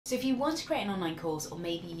So if you want to create an online course, or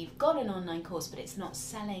maybe you've got an online course but it's not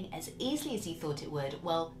selling as easily as you thought it would,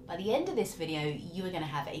 well, by the end of this video, you are going to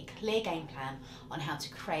have a clear game plan on how to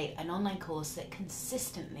create an online course that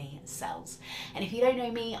consistently sells. And if you don't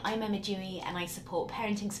know me, I'm Dewey, and I support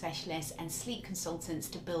parenting specialists and sleep consultants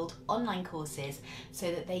to build online courses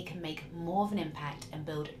so that they can make more of an impact and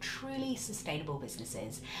build truly sustainable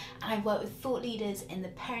businesses. And I've worked with thought leaders in the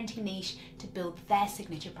parenting niche to build their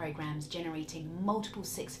signature programs, generating multiple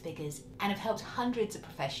six figures, and have helped hundreds of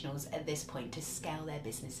professionals at this point to scale their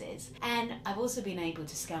businesses. And I've also been able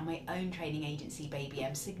to scale my own training agency, Baby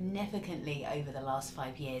M, significantly over the last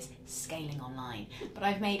 5 years, scaling online. But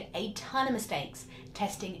I've made a ton of mistakes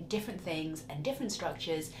testing different things and different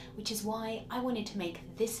structures, which is why I wanted to make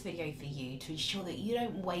this video for you to ensure that you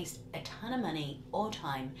don't waste a ton of money or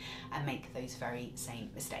time and make those very same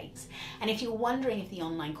mistakes. And if you're wondering if the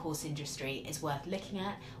online course industry is worth looking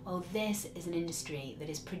at, well, this is an industry that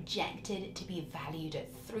is projected to be valued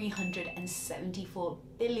at $374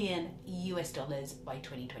 billion US by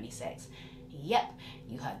 2026. Yep,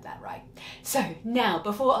 you heard that right. So now,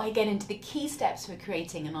 before I get into the key steps for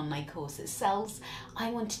creating an online course that sells,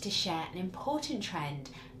 I wanted to share an important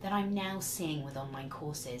trend that I'm now seeing with online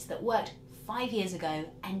courses that worked 5 years ago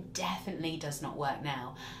and definitely does not work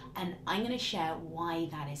now. And I'm going to share why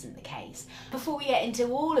that isn't the case. Before we get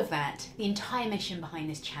into all of that, the entire mission behind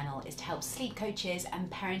this channel is to help sleep coaches and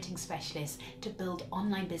parenting specialists to build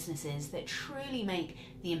online businesses that truly make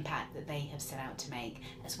the impact that they have set out to make,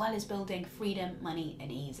 as well as building freedom, money,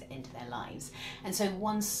 and ease into their lives. And so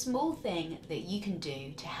one small thing that you can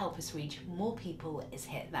do to help us reach more people is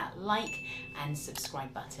hit that like and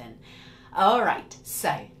subscribe button. All right,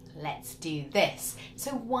 so let's do this.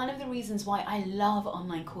 So one of the reasons why I love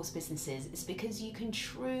online course businesses is because you can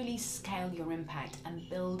truly scale your impact and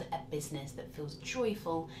build a business that feels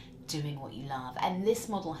joyful doing what you love. And this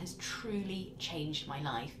model has truly changed my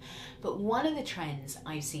life. But one of the trends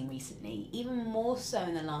I've seen recently, even more so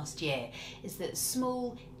in the last year, is that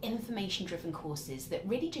small information-driven courses that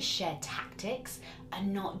really just share tactics are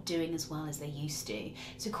not doing as well as they used to.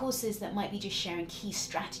 So courses that might be just sharing key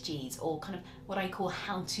strategies, or kind of what I call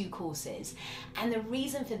how-to courses. And the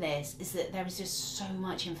reason for this is that there is just so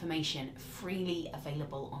much information freely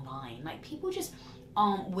available online. Like, people just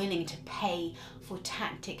aren't willing to pay for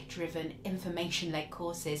tactic-driven, information-led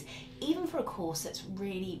courses, even for a course that's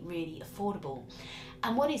really, really affordable.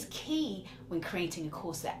 And what is key when creating a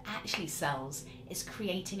course that actually sells is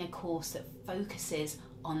creating a course that focuses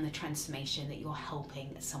on the transformation that you're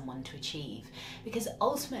helping someone to achieve. Because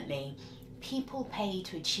ultimately, people pay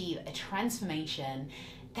to achieve a transformation.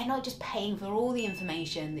 They're not just paying for all the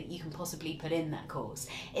information that you can possibly put in that course.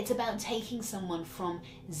 It's about taking someone from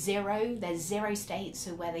their zero state,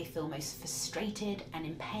 so where they feel most frustrated and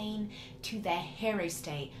in pain, to their hero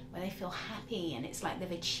state, where they feel happy and it's like they've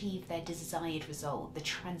achieved their desired result, the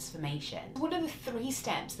transformation. What are the 3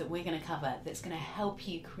 steps that we're going to cover that's going to help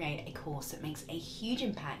you create a course that makes a huge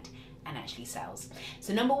impact and actually sells?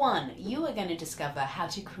 So number 1, you are going to discover how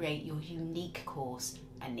to create your unique course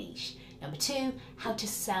and niche. Number 2, how to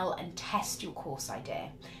sell and test your course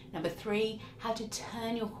idea. Number 3, how to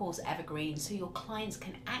turn your course evergreen so your clients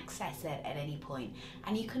can access it at any point,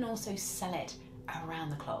 and you can also sell it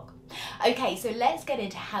around the clock. Okay, so let's get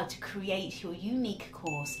into how to create your unique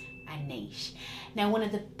course and niche. Now, one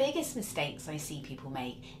of the biggest mistakes I see people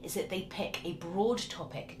make is that they pick a broad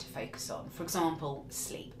topic to focus on, for example,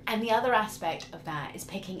 sleep. And the other aspect of that is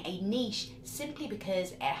picking a niche simply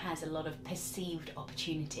because it has a lot of perceived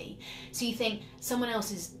opportunity. So you think someone else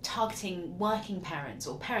is targeting working parents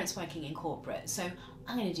or parents working in corporate, so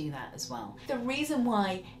I'm going to do that as well. The reason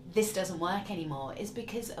why this doesn't work anymore is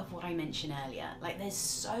because of what I mentioned earlier. Like, there's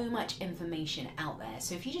so much information out there.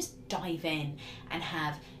 So if you just dive in and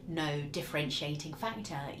have no differentiating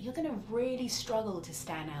factor, you're going to really struggle to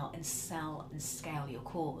stand out and sell and scale your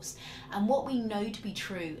course. And what we know to be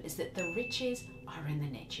true is that the riches are in the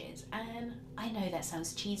niches. And I know that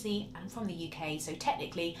sounds cheesy. I'm from the UK, so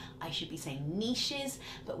technically I should be saying niches,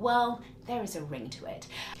 but well, there is a ring to it.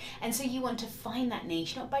 And so you want to find that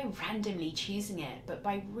niche, not by randomly choosing it, but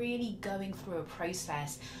by really going through a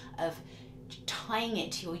process of tying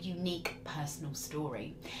it to your unique personal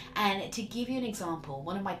story. And to give you an example,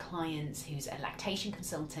 one of my clients who's a lactation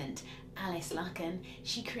consultant, Alice Lacken,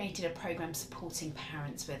 she created a program supporting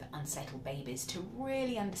parents with unsettled babies to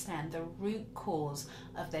really understand the root cause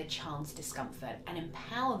of their child's discomfort and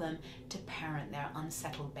empower them to parent their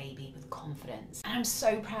unsettled baby with confidence. And I'm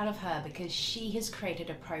so proud of her because she has created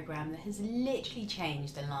a program that has literally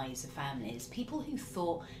changed the lives of families. People who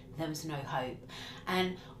thought there was no hope.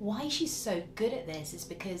 And why she's so good at this is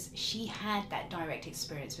because she had that direct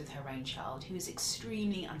experience with her own child who was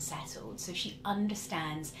extremely unsettled. So she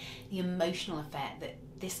understands the emotional effect that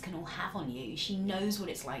this can all have on you. She knows what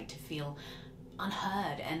it's like to feel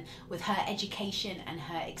unheard, and with her education and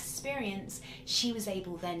her experience, she was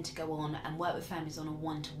able then to go on and work with families on a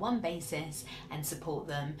one-to-one basis and support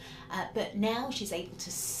them. But now she's able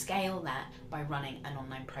to scale that by running an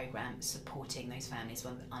online program supporting those families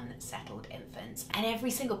with unsettled infants. And every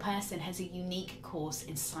single person has a unique course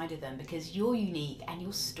inside of them because you're unique and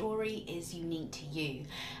your story is unique to you.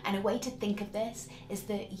 And a way to think of this is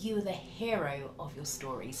that you are the hero of your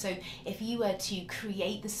story. So if you were to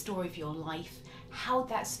create the story of your life, how would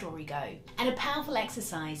that story go? And a powerful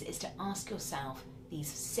exercise is to ask yourself these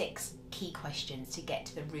 6 key questions to get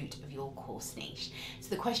to the root of your course niche. So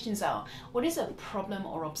the questions are, what is a problem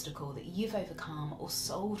or obstacle that you've overcome or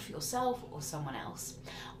solved for yourself or someone else?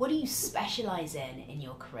 What do you specialize in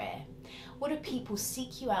your career? What do people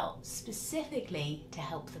seek you out specifically to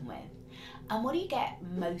help them with? And what do you get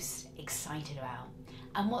most excited about?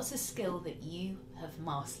 And what's a skill that you have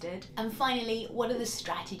mastered? And finally, what are the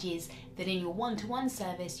strategies that in your one-to-one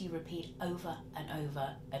service you repeat over and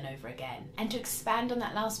over and over again? And to expand on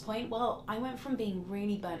that last point, well, I went from being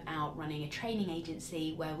really burnt out running a training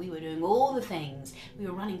agency where we were doing all the things. We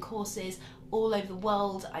were running courses all over the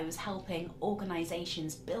world. I was helping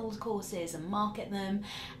organizations build courses and market them.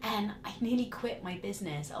 And I nearly quit my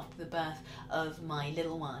business after the birth of my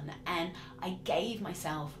little one. And I gave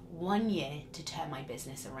myself 1 year to turn my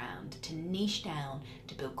business around, to niche down,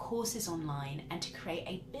 to build courses online, and to create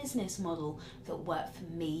a business model that worked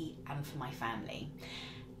for me and for my family.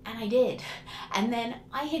 And I did. And then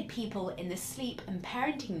I had people in the sleep and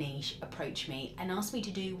parenting niche approach me and ask me to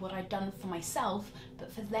do what I'd done for myself,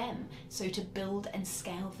 but for them. So to build and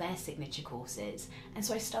scale their signature courses. And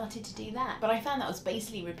so I started to do that. But I found that I was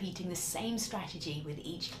basically repeating the same strategy with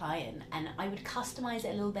each client. And I would customize it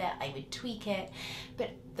a little bit, I would tweak it, but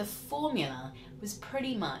the formula was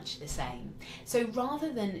pretty much the same. So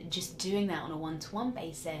rather than just doing that on a one-to-one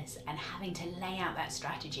basis and having to lay out that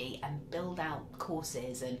strategy and build out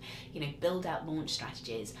courses and build out launch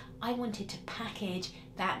strategies, I wanted to package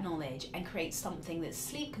that knowledge and create something that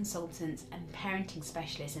sleep consultants and parenting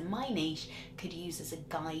specialists in my niche could use as a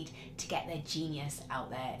guide to get their genius out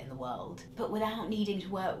there in the world, but without needing to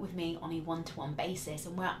work with me on a one-to-one basis,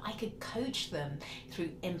 and where I could coach them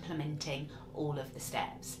through implementing all of the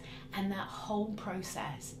steps. And that whole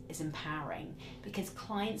process is empowering because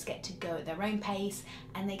clients get to go at their own pace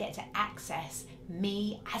and they get to access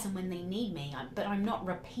me as and when they need me, but I'm not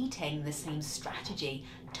repeating the same strategy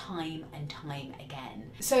time and time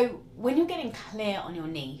again. So when you're getting clear on your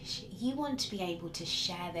niche, you want to be able to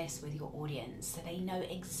share this with your audience so they know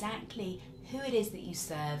exactly who it is that you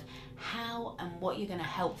serve, how and what you're going to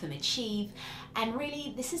help them achieve. And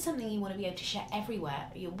really, this is something you want to be able to share everywhere,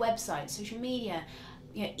 your website, social media,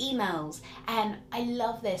 emails. And I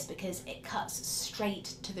love this because it cuts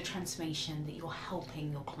straight to the transformation that you're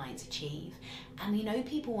helping your clients achieve. And we know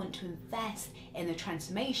people want to invest in the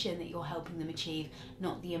transformation that you're helping them achieve,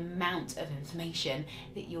 not the amount of information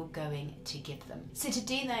that you're going to give them. So to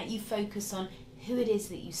do that, you focus on who it is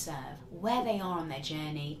that you serve, where they are on their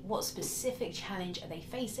journey, what specific challenge are they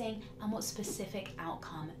facing, and what specific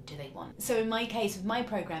outcome do they want. So in my case, with my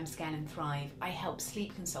program Scan and Thrive, I help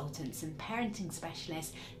sleep consultants and parenting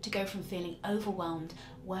specialists to go from feeling overwhelmed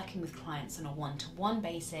working with clients on a one-to-one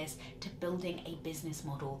basis to building a business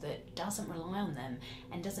model that doesn't rely on them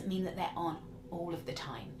and doesn't mean that they're on all of the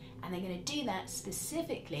time. And they're going to do that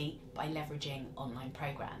specifically by leveraging online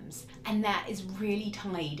programs. And that is really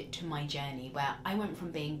tied to my journey, where I went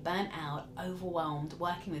from being burnt out, overwhelmed,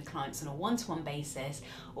 working with clients on a one-to-one basis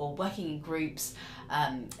or working in groups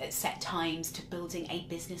at set times, to building a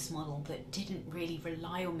business model that didn't really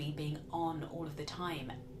rely on me being on all of the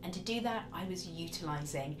time. And to do that, I was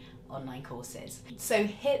utilizing online courses. So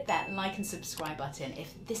hit that like and subscribe button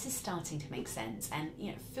if this is starting to make sense, and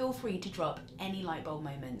feel free to drop any light bulb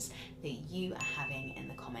moments that you are having in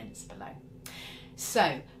the comments below.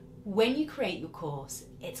 So when you create your course,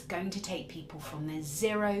 it's going to take people from the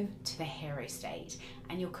zero to the hero state,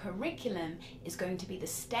 and your curriculum is going to be the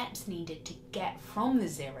steps needed to get from the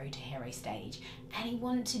zero to hero stage. And you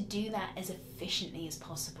want to do that as efficiently as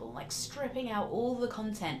possible, like stripping out all the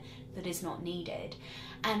content that is not needed.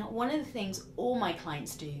 And one of the things all my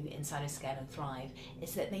clients do inside of Scale and Thrive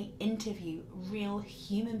is that they interview real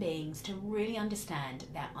human beings to really understand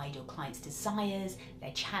their ideal clients' desires,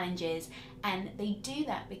 their challenges, and they do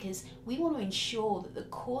that because we want to ensure that the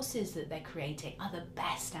courses that they're creating are the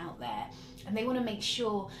best out there. And they want to make sure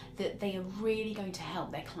sure that they are really going to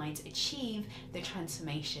help their clients achieve the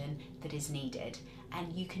transformation that is needed.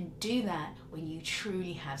 And you can do that when you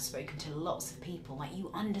truly have spoken to lots of people, like you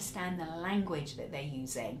understand the language that they're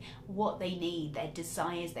using, what they need, their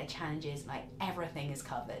desires, their challenges, like everything is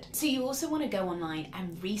covered. So you also want to go online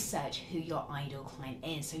and research who your ideal client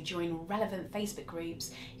is. So join relevant Facebook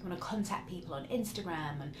groups, you want to contact people on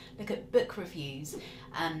Instagram and look at book reviews,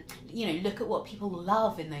 you know, look at what people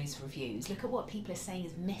love in those reviews, look at what people are saying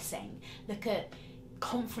is missing, look at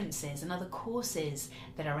conferences and other courses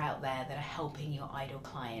that are out there that are helping your ideal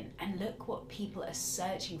client, and look what people are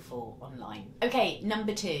searching for online. Okay,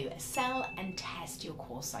 number 2, sell and test your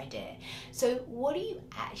course idea. So what do you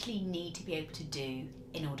actually need to be able to do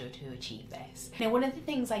in order to achieve this? Now, one of the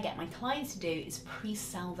things I get my clients to do is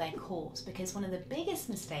pre-sell their course, because one of the biggest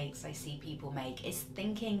mistakes I see people make is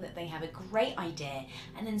thinking that they have a great idea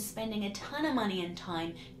and then spending a ton of money and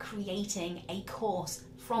time creating a course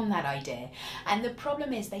from that idea. And the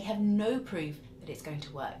problem is they have no proof that it's going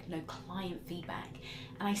to work, no client feedback.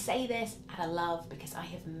 And I say this out of love because I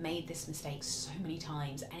have made this mistake so many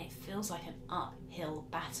times and it feels like an uphill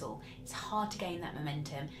battle. It's hard to gain that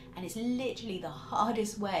momentum, and it's literally the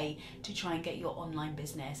hardest way to try and get your online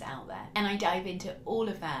business out there. And I dive into all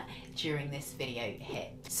of that during this video here.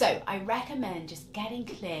 So I recommend just getting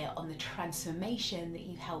clear on the transformation that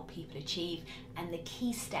you help people achieve and the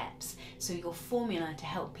key steps. So your formula to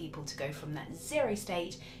help people to go from that 0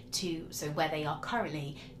 state to where they are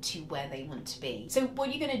currently to where they want to be. So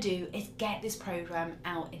what you're going to do is get this program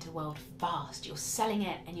out into the world fast. You're selling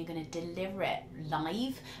it and you're going to deliver it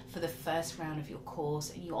live for the first round of your course,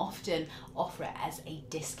 and you often offer it as a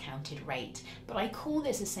discounted rate. But I call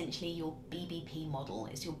this essentially your BBP model.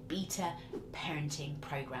 It's your beta parenting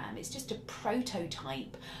program. It's just a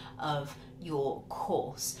prototype of your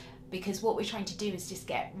course, because what we're trying to do is just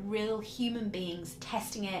get real human beings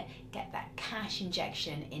testing it, get that cash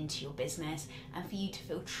injection into your business, and for you to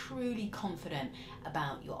feel truly confident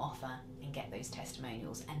about your offer and get those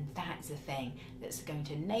testimonials. And that's the thing that's going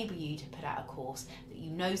to enable you to put out a course that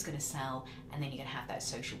you know is going to sell, and then you're going to have that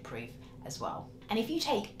social proof as well. And if you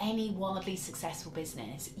take any wildly successful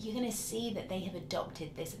business, you're going to see that they have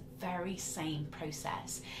adopted this very same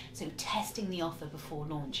process. So testing the offer before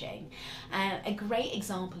launching. A great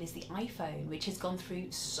example is the iPhone, which has gone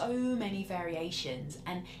through so many variations,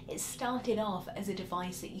 and it started off as a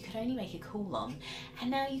device that you could only make a call on,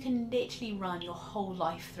 and now you can literally run your whole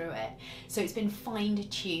life through it. So it's been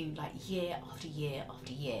fine-tuned like year after year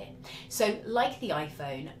after year. So like the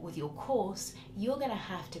iPhone, with your course, you're going to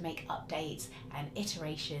have to make updates and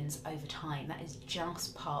iterations over time. That is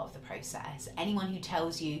just part of the process. Anyone who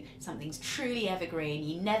tells you something's truly evergreen,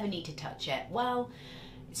 you never need to touch it, well,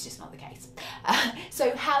 it's just not the case.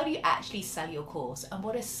 So how do you actually sell your course, and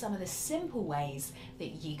what are some of the simple ways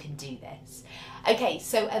that you can do this? Okay,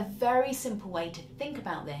 so a very simple way to think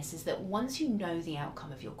about this is that once you know the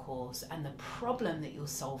outcome of your course and the problem that you're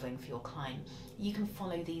solving for your client, you can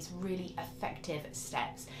follow these really effective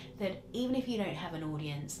steps that even if you don't have an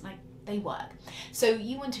audience, like, they work. So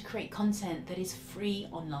you want to create content that is free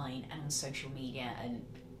online and on social media and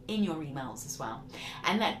in your emails as well.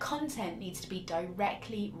 And that content needs to be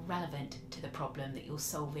directly relevant to the problem that you're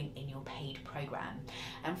solving in your paid program.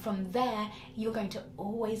 And from there, you're going to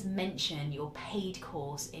always mention your paid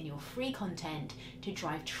course in your free content to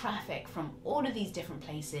drive traffic from all of these different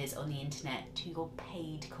places on the internet to your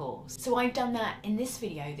paid course. So I've done that in this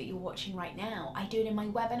video that you're watching right now. I do it in my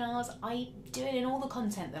webinars. I do it in all the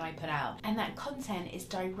content that I put out. And that content is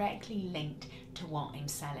directly linked to what I'm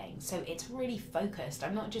selling. So it's really focused.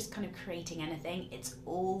 I'm not just kind of creating anything, it's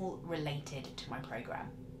all related to my program.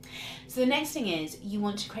 So the next thing is you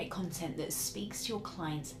want to create content that speaks to your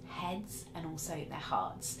clients' heads and also their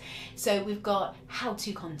hearts. So we've got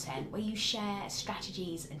how-to content where you share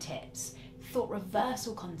strategies and tips. Thought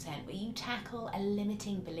reversal content where you tackle a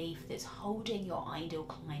limiting belief that's holding your ideal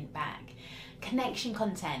client back. Connection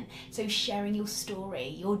content, so sharing your story,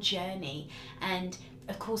 your journey, and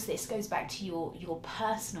of course this goes back to your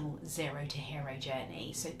personal 0 to hero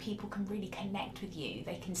journey, so people can really connect with you.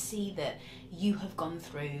 They can see that you have gone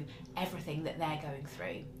through everything that they're going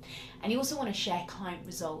through. And you also want to share client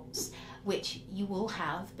results, which you will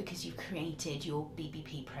have because you've created your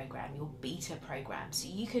BBP program, your beta program. So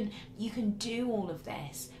you can do all of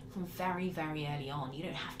this from very, very early on. You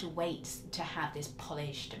don't have to wait to have this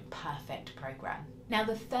polished and perfect program. Now,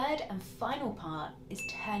 the third and final part is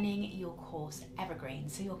turning your course evergreen,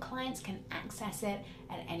 so your clients can access it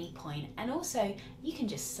at any point, and also you can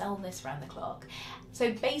just sell this round the clock.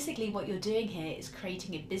 So basically what you're doing here is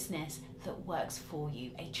creating a business that works for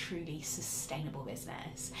you, a truly sustainable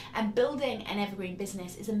business. And building an evergreen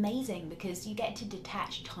business is amazing because you get to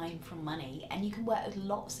detach time from money, and you can work with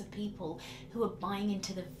lots of people who are buying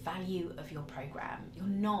into the value of your program. You're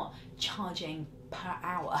not charging per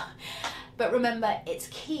hour. But remember, it's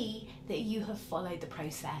key that you have followed the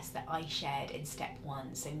process that I shared in step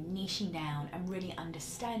 1. So niching down and really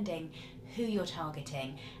understanding who you're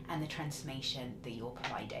targeting and the transformation that you're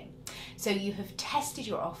providing. So you have tested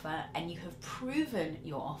your offer and you have proven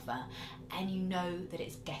your offer, and you know that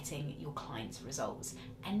it's getting your clients results.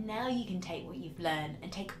 And now you can take what you've learned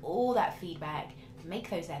and take all that feedback, make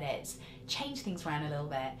those edits, change things around a little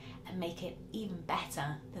bit, and make it even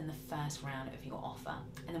better than the first round of your offer.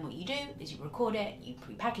 And then what you do is you record it, you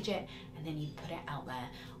pre-package it, and then you put it out there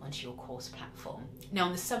onto your course platform. Now,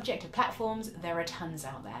 on the subject of platforms, there are tons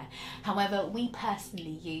out there. However, we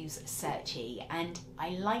personally use Searchy, and I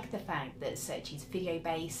like the fact that Searchy's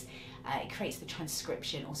video-based. It creates the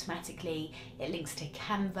transcription automatically. It links to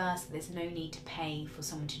Canva, so there's no need to pay for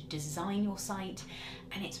someone to design your site,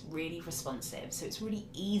 and it's really responsive. So it's really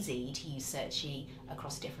easy to use Searchy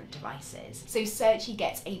across different devices. So Searchy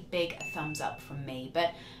gets a big thumbs up from me,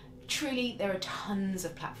 but truly there are tons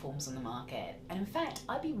of platforms on the market. And in fact,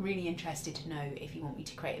 I'd be really interested to know if you want me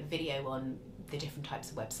to create a video on the different types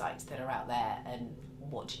of websites that are out there and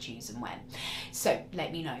what to choose and when. So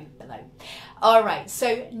let me know below. All right,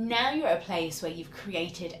 so now you're at a place where you've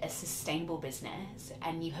created a sustainable business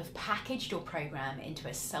and you have packaged your program into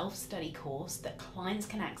a self-study course that clients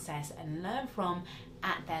can access and learn from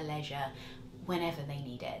at their leisure whenever they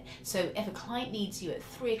need it. So if a client needs you at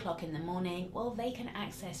 3 o'clock in the morning, well, they can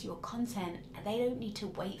access your content and they don't need to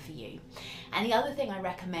wait for you. And the other thing I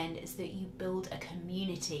recommend is that you build a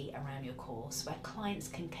community around your course where clients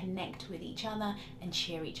can connect with each other and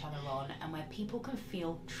cheer each other on, and where people can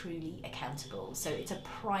feel truly accountable. So it's a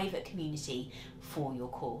private community for your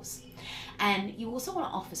course. And you also want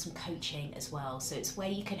to offer some coaching as well. So it's where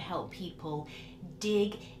you can help people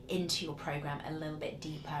dig into your program a little bit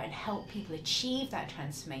deeper and help people achieve that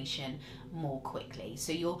transformation more quickly.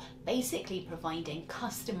 So you're basically providing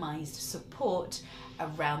customized support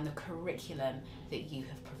around the curriculum that you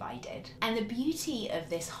have provided. And the beauty of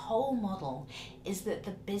this whole model is that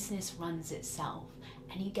the business runs itself,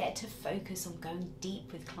 and you get to focus on going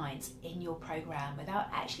deep with clients in your program without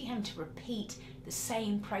actually having to repeat the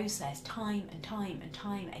same process time and time and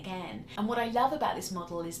time again. And what I love about this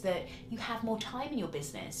model is that you have more time in your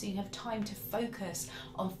business, so you have time to focus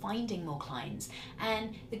on finding more clients.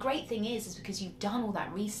 And the great thing is because you've done all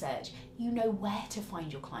that research, you know where to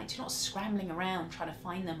find your clients. You're not scrambling around trying to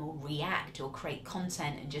find them or react or create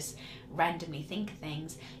content and just randomly think of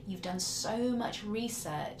things. You've done so much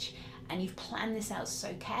research and you've planned this out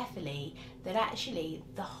so carefully that actually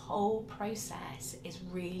the whole process is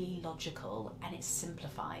really logical and it's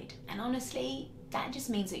simplified. And honestly, that just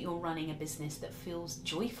means that you're running a business that feels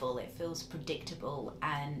joyful, it feels predictable,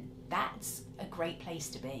 and that's a great place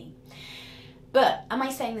to be. But am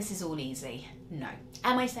I saying this is all easy? No.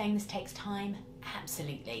 Am I saying this takes time?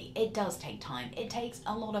 Absolutely. It does take time. It takes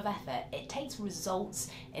a lot of effort. It takes results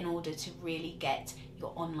in order to really get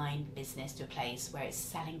your online business to a place where it's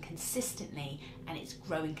selling consistently and it's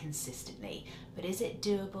growing consistently. But is it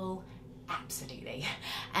doable? Absolutely.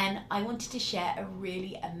 And I wanted to share a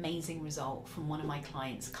really amazing result from one of my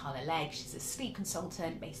clients, Carla Legg. She's a sleep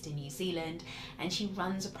consultant based in New Zealand, and she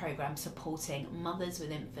runs a program supporting mothers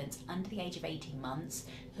with infants under the age of 18 months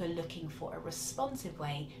who are looking for a responsive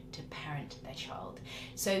way to parent their child.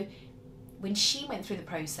 So when she went through the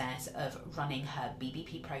process of running her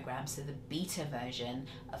BBP program, so the beta version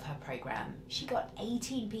of her program, she got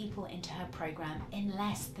 18 people into her program in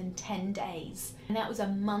less than 10 days. And that was a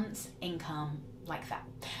month's income like that.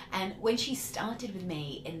 And when she started with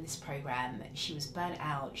me in this program, she was burnt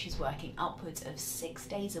out. She's working upwards of 6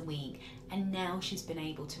 days a week, and now she's been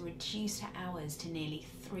able to reduce her hours to nearly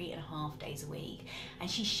 3.5 days a week. And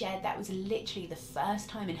she shared that was literally the first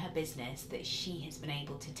time in her business that she has been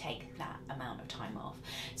able to take that amount of time off.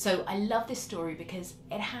 So I love this story because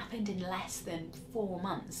it happened in less than 4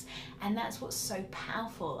 months. And that's what's so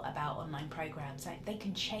powerful about online programs. Like, they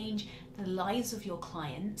can change the lives of your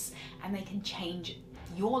clients, and they can change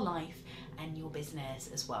your life and your business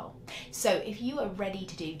as well. So if you are ready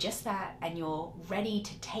to do just that and you're ready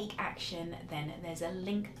to take action, then there's a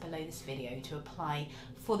link below this video to apply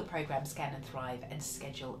for the program Scan and Thrive and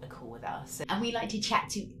schedule a call with us. And we like to chat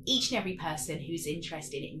to each and every person who's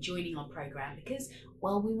interested in joining our program because,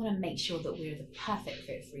 well, we want to make sure that we're the perfect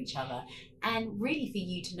fit for each other, and really for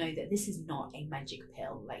you to know that this is not a magic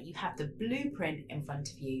pill. Like, you have the blueprint in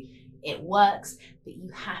front of you, it works, but you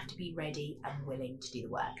have to be ready and willing to do the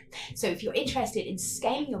work. So if you're interested in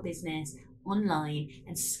scaling your business online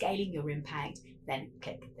and scaling your impact, then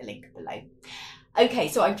click the link below. Okay,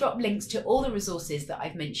 so I've dropped links to all the resources that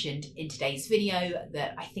I've mentioned in today's video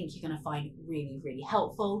that I think you're going to find really, really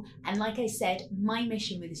helpful. And like I said, my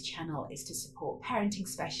mission with this channel is to support parenting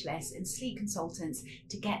specialists and sleep consultants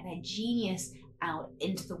to get their genius out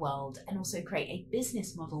into the world and also create a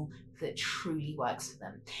business model that truly works for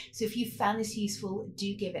them. So if you found this useful,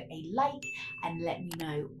 do give it a like and let me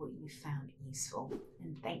know what you found useful.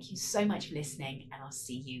 And thank you so much for listening, and I'll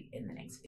see you in the next video.